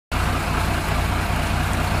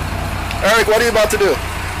Eric, what are you about to do?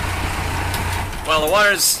 Well, the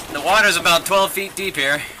water's about 12 feet deep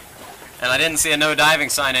here, and I didn't see a no diving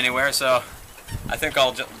sign anywhere, so I think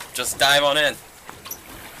I'll just dive on in.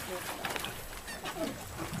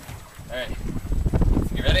 All right,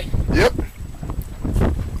 you ready? Yep.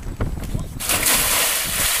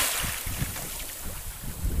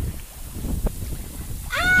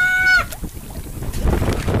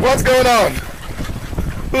 What's going on?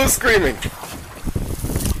 Who's screaming?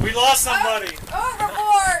 We lost somebody.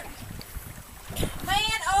 Overboard!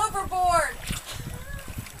 Man overboard!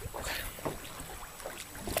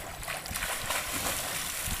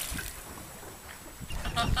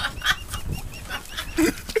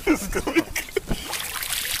 It's going.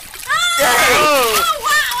 Oh,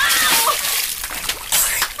 wow, wow!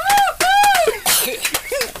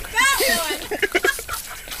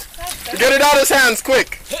 That Get it out of his hands,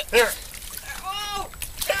 quick! Here.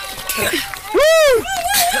 one! Woo!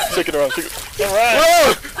 Shake it around, shake it. All right.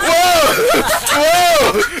 Whoa! Whoa!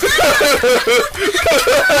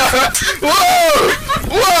 Whoa!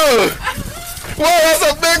 Whoa! Whoa! That's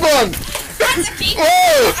a big one! That's a big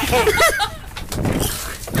Whoa!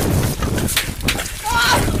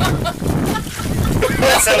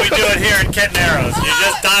 That's how we do it here in Kitten Arrows. You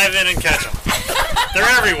just dive in and catch them. They're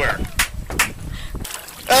everywhere.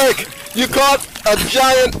 Eric, you caught a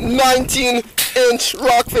giant 19-inch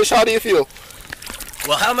rockfish. How do you feel?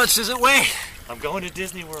 Well, how much does it weigh? I'm going to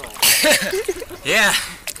Disney World. Yeah.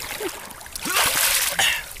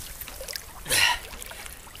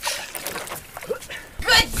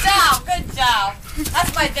 Good job, good job.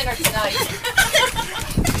 That's my dinner tonight.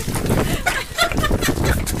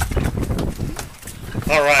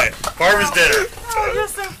 All right, Barbara's dinner. Oh, you're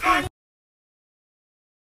so funny.